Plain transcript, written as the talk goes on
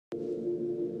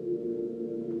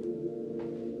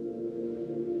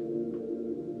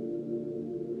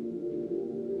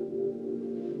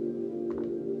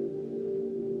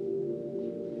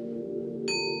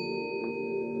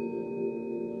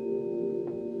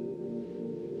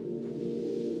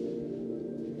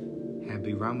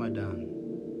Happy Ramadan.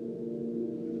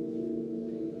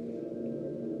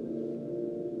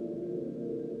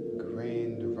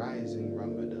 Grand Rising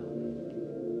Ramadan.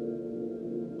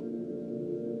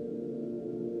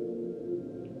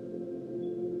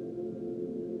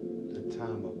 The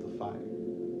time of the fire.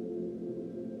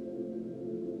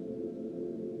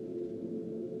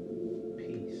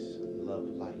 Peace, love,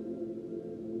 light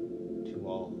to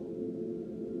all.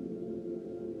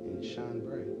 And shine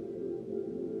bright.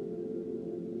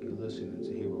 You're listening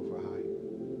to Hero for Hire.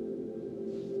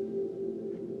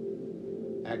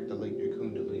 Activate your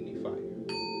Kundalini fire.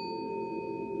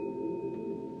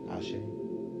 Ashe.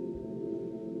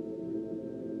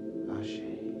 Ashe.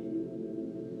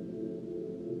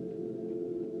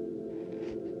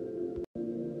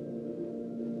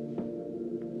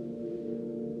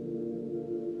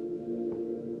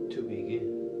 To begin,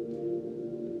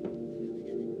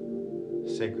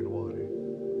 sacred water,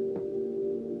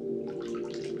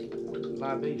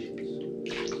 libations,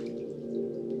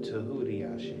 Tahuti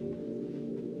Ashe.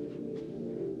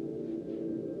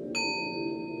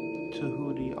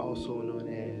 Tahuti, also known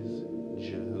as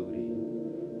Jehudi,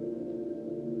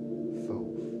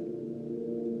 Thoth,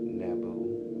 Nabu,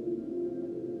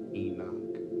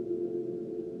 Enoch,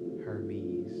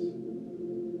 Hermes,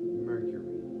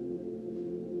 Mercury,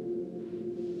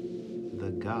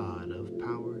 the god of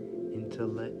power,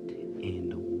 intellect,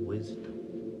 and wisdom.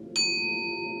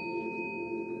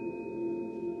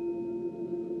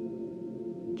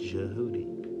 Jehudi,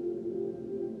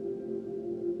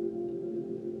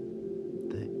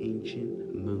 the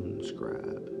ancient moon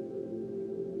scribe.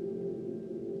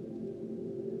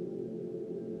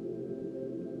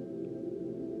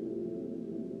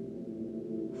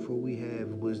 For we have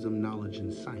wisdom, knowledge,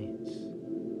 and science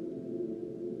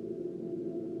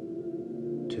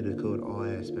to decode all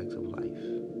aspects of life.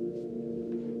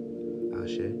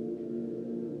 Ashe.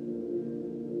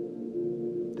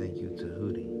 Thank you,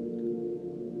 Tahuti.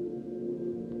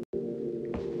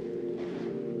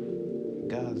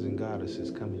 Gods and goddesses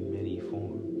come in many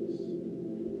forms,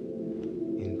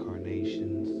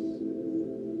 incarnations,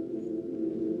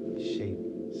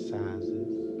 shapes, sizes,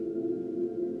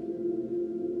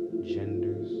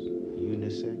 genders,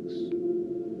 unisex.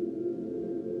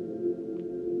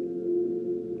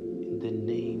 The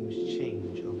names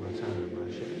change over time,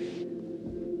 Ashe.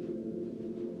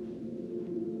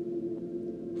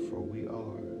 For we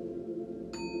are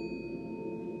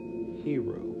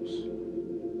heroes.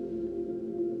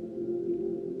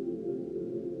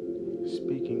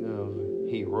 Speaking of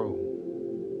hero,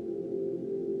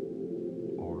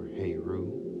 or Heru,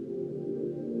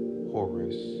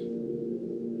 Horus,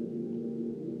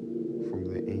 from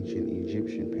the ancient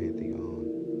Egyptian pantheon,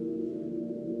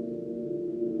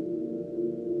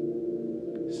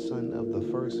 son of the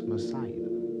first Messiah,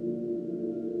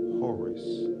 Horus,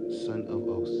 son of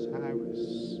Osiris,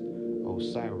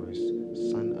 Osiris,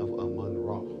 son of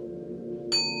Amun-Ra,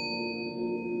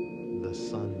 the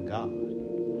sun god.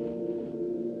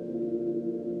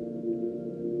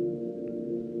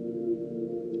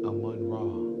 Amun-Ra,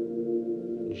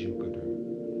 Jupiter,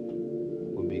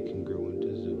 would be congruent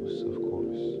to Zeus, of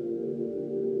course.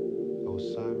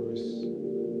 Osiris,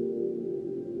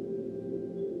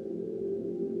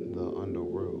 the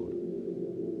underworld,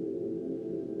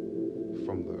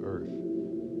 from the earth,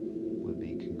 would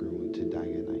be congruent to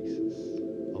Dionysus,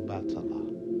 Obatala.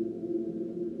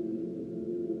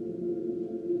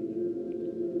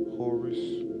 Horus,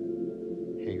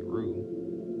 Heru,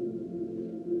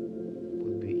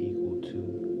 would be equal to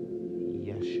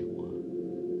Yeshua,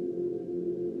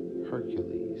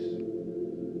 Hercules,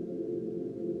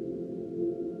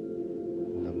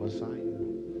 the Messiah.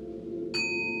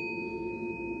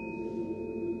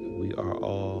 We are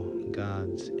all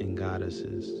gods and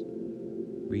goddesses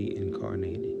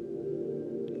reincarnated,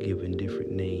 given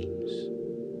different names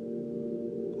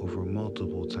over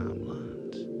multiple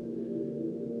timelines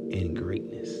and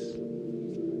greatness.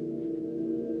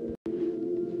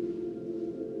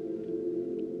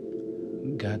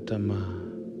 Gautama,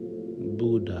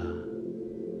 Buddha,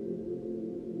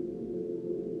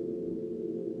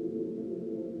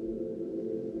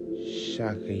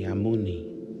 Shakyamuni,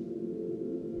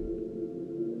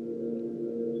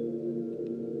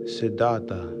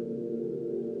 Siddhartha,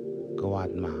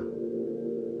 Gautama,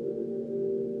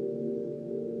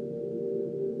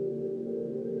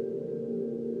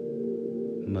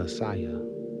 Messiah,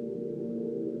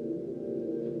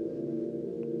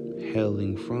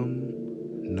 hailing from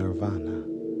Nirvana,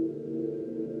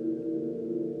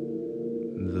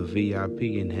 the VIP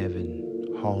in heaven,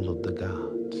 Hall of the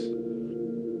Gods.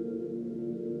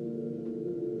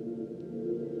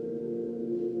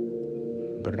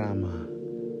 Brahma,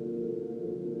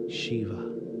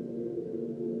 Shiva,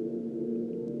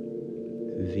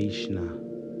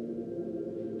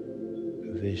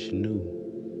 Vishnu,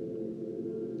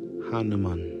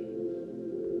 Hanuman,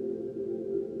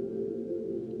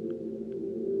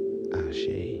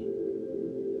 Ashe.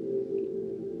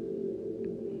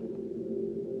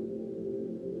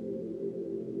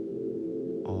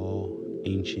 All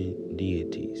ancient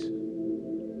deities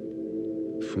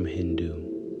from Hindu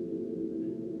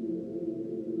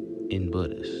and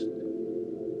Buddhist,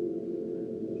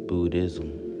 Buddhism,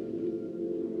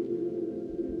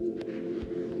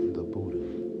 the Buddha.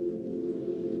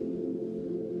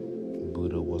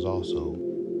 Buddha was also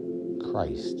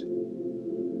Christ,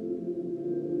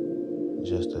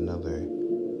 just another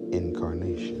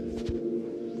incarnation.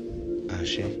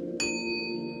 Ashe.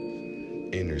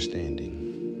 Understanding.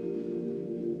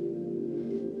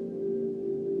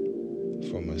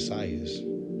 For messiahs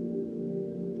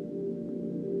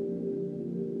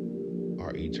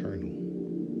are eternal,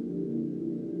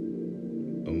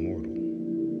 immortal,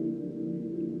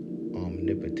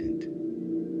 omnipotent,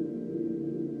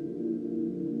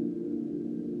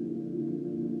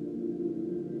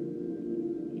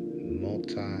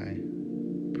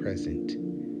 multi-present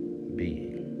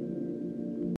being.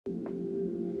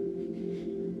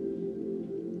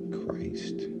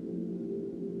 Christ,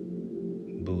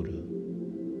 Buddha,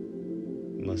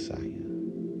 Messiah,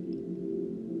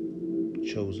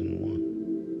 chosen one,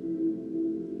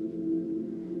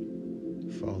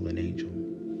 fallen angel,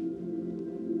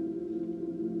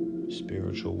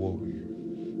 spiritual warrior,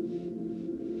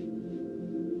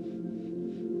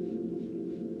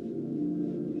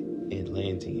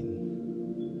 Atlantean,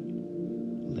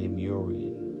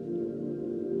 Lemurian,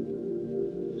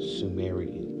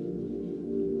 Sumerian,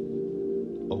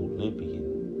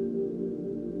 Olympian,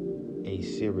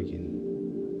 Assyrian,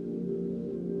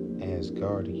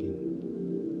 Asgardian,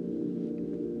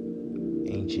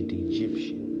 ancient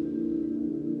Egyptian,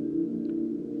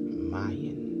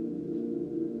 Mayan,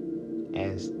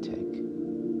 Aztec,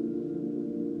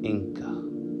 Inca,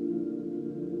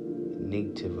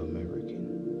 Native American.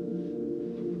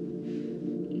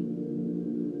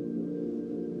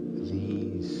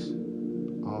 These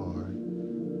are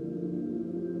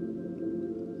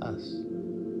us.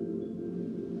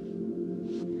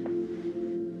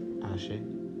 Ashe.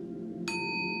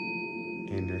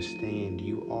 Understand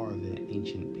you are the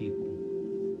ancient people.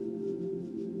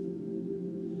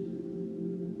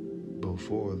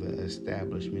 Before the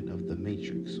establishment of the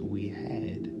Matrix, we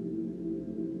had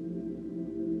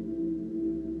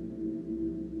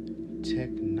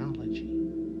technology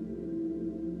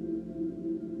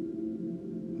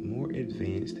more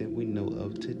advanced than we know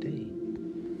of today.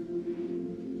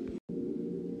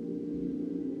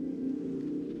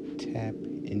 Tap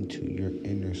into your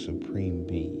inner supreme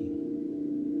being.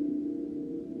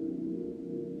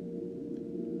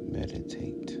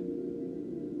 Meditate.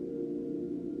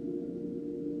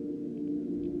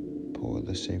 Pour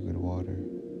the sacred water.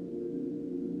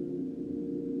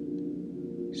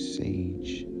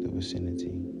 Sage the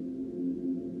vicinity.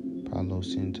 Palo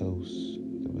Santos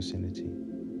the vicinity.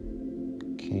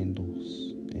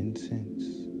 Candles, incense.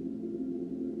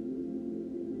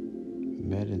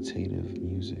 Meditative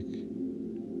music.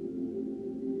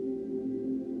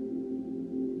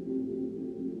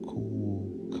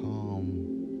 Cool,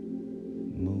 calm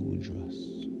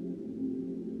mudras.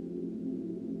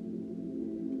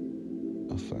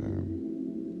 Affirm,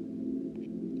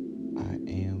 I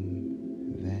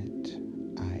am that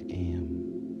I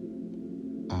am.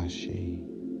 Ashe.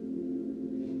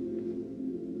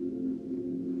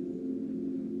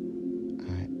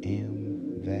 I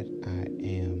am that I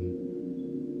am.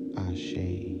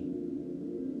 Ashe.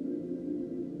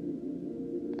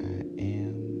 I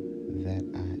am that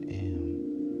I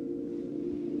am.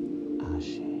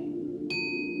 Ashe.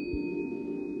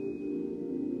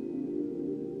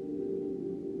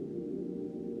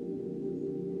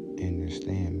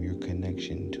 Understand your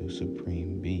connection to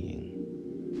Supreme Being.